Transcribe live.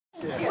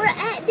We're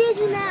at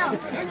Disney now,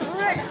 and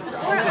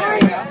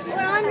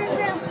we're on this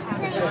little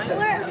thing,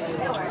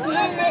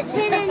 and it's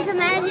hidden to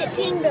Magic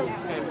Kingdom.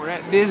 Okay, we're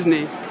at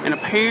Disney, and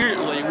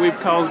apparently we've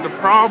caused a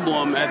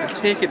problem at the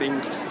ticketing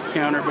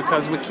counter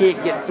because we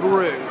can't get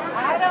through.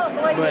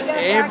 But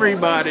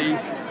everybody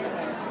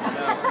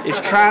is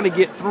trying to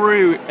get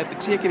through at the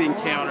ticketing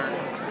counter.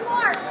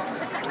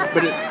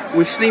 But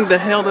we seem to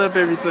held up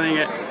everything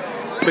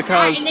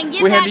because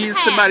we had to use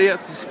somebody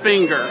else's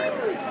finger.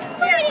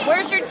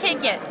 Where's your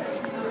ticket?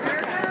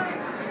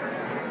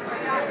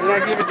 Did I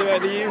give it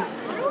to you?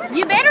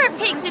 You better have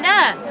picked it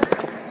up.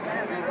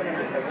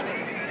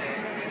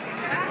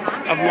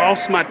 I've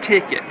lost my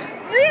ticket.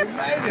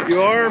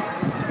 You are?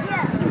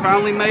 Yeah. You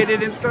finally made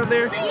it inside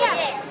there?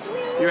 Yes.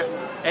 You're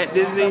at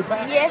Disney?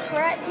 Yes,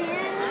 we're at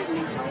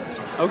Disney.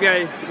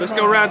 Okay, let's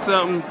go ride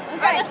something.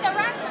 Okay, let's go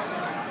ride.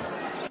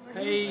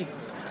 Hey,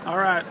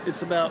 alright,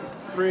 it's about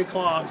 3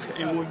 o'clock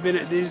and we've been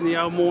at Disney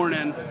all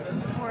morning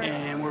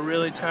and we're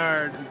really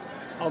tired.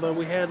 Although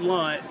we had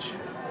lunch.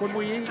 What did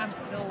we eat? I'm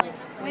full.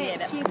 We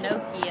ate at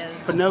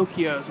Pinocchio's.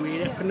 Pinocchio's. We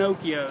ate at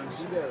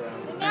Pinocchio's.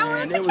 Now we're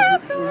at And the it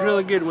castle. was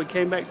really good. We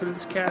came back through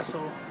this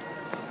castle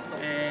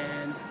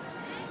and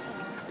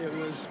it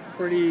was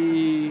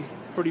pretty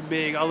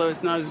big. Although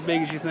it's not as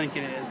big as you think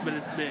it is, but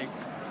it's big.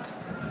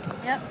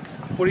 Yep.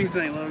 What do you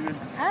think, Logan?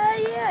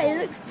 Yeah, it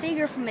looks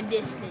bigger from a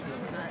distance,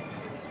 but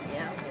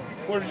yeah.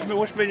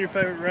 What's been your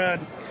favorite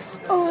ride?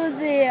 Oh,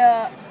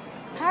 the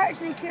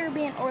Pirates of the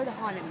Caribbean or the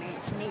Haunted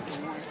Mansion, either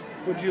one.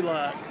 What'd you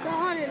like? The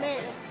Haunted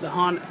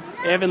Mansion.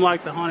 Evan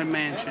liked the Haunted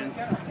Mansion.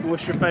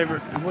 What's your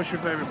favorite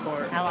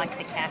part? I like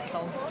the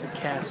castle. The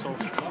castle.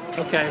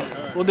 Okay,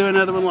 we'll do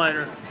another one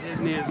later.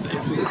 Disney is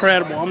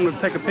incredible. I'm going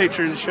to take a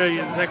picture and show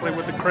you exactly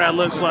what the crowd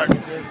looks like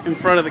in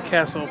front of the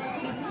castle.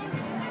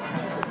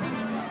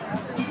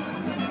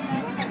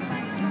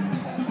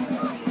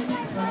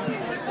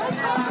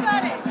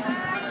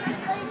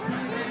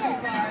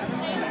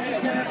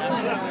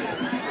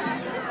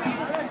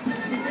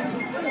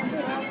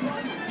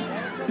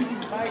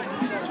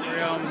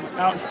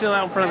 Still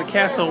out in front of the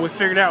castle. We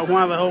figured out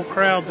why the whole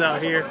crowd's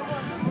out here.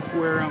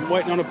 We're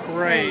waiting on a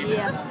parade.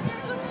 Yeah.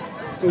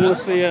 We want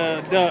to see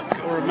a duck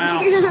or a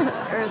mouse.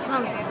 Or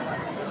something.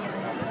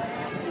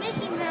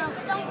 Mickey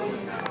Mouse, don't we?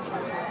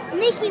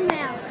 Mickey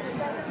Mouse.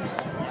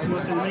 You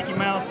want to see Mickey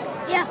Mouse?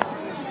 Yeah.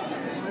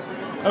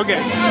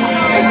 Okay.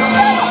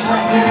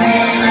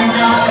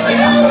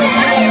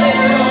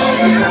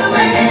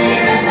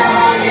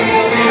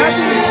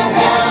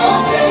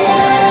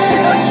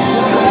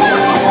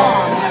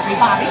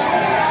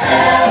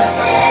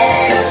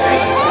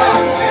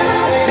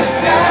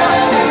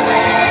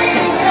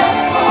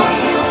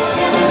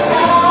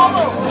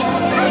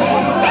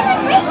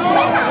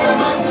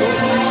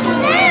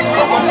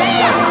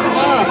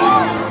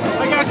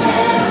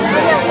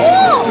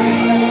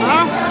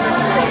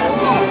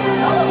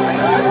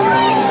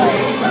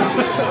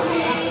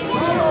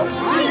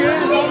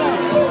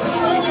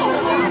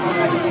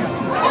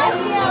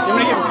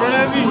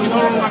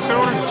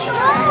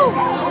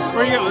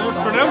 Where you going?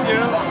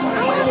 Pinocchio.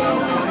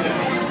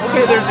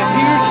 Okay, there's a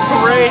huge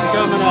parade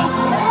coming up.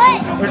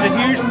 What? There's a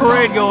huge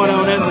parade going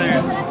on in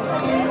there.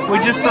 We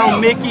just saw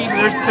Mickey.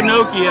 There's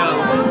Pinocchio.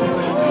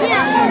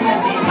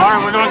 Yeah. All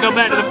right, we're going to go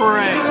back to the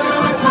parade.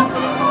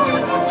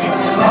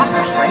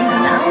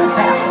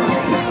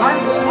 It's time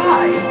to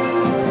slide.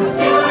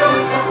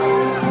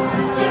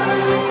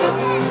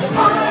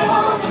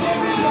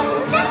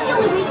 That's the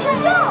only way to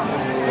go.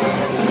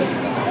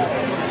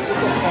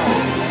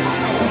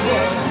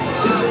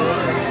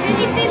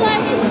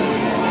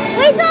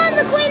 We saw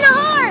the Queen of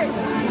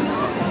Hearts!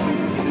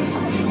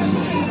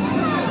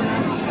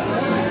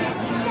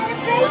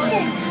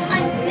 Celebration!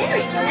 I'm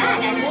very glad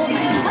I wore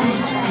my couch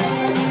dress.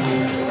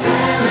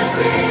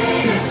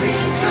 Celebrate a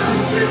dream come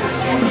true.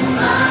 And you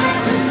might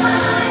just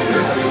find a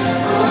wish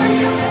for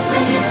you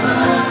when it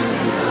comes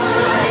to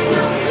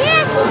final.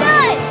 Yeah, she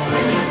does!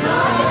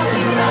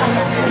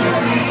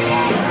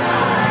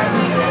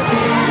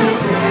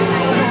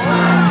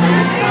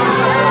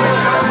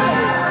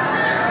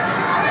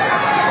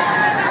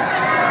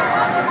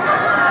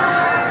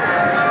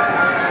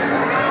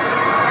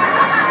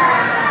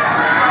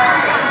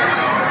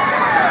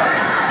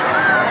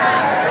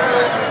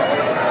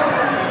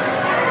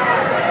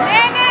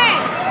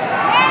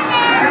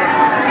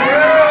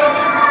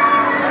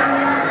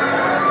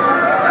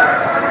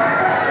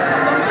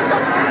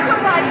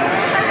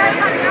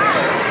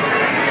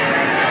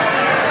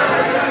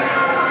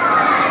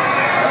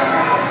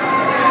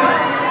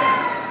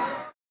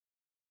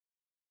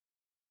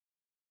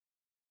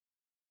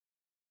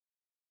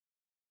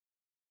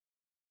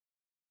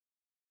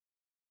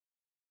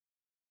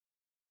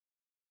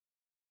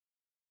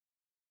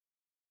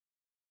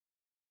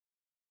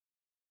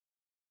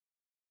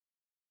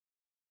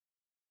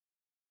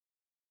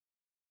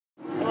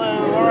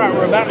 Hello, all right,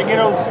 we're about to get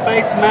on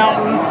Space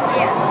Mountain,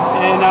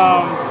 and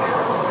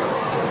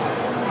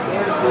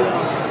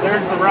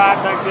there's the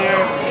ride back there.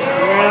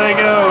 There they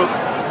go.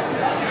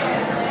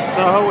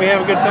 So I hope we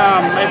have a good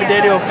time. Maybe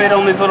Daddy will fit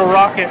on these little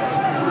rockets.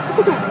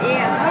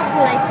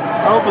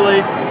 Yeah, Hopefully.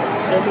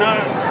 If not,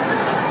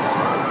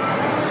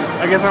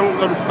 I guess I won't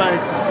go to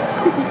space.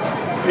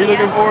 Are you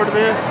looking forward to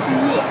this?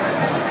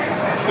 Yes.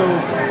 Cool.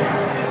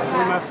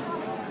 One of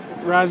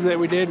my rides that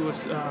we did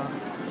was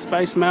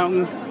Space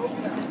Mountain,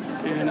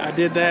 and I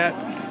did that,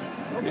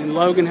 and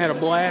Logan had a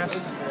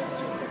blast,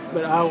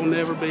 but I will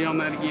never be on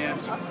that again.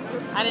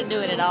 I didn't do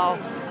it at all.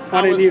 Why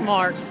I didn't was you,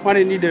 smart. Why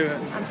didn't you do it?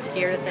 I'm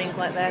scared of things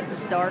like that.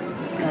 It's dark.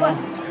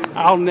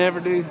 I'll never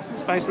do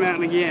Space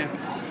Mountain again,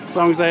 as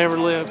long as I ever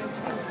live.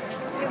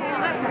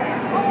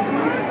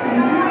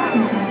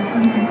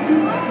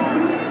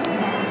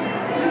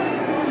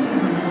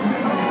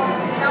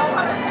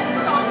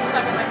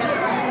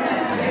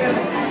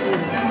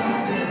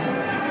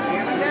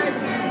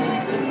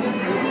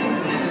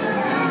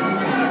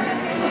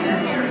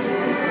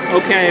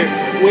 Okay,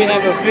 we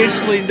have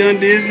officially done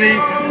Disney.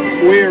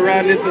 We are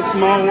riding It's a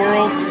Small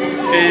World,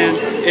 and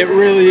it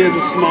really is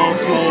a small,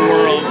 small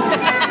world.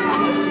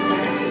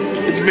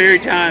 It's very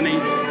tiny.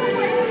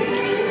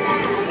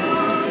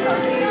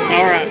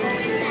 All right.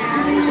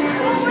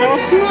 Small,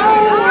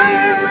 small world.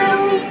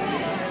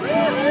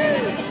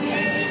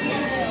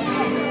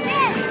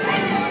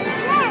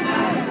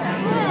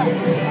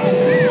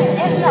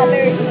 It's not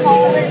very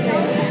small, is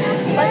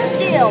it? But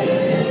still,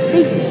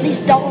 these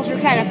dolls are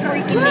kind of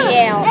freaking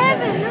me out.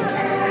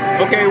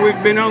 Okay,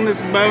 we've been on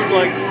this boat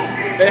like,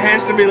 it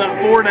has to be like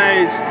 4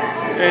 days,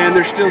 and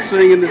they're still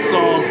singing this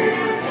song.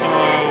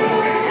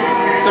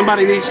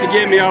 Somebody needs to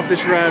get me off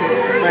this ride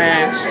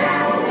fast.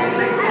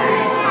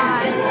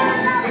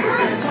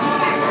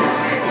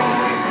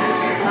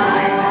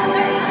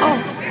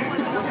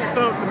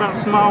 Oh, it's about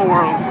Small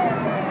World.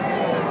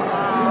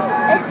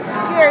 It's a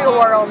scary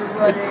world is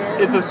what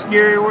it is. It's a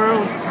scary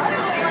world.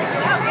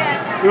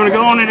 You want to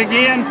go on it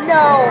again?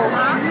 No.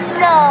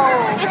 No.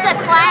 It's a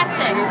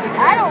classic.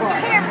 I don't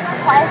care if it's a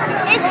classic.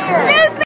 It's stupid.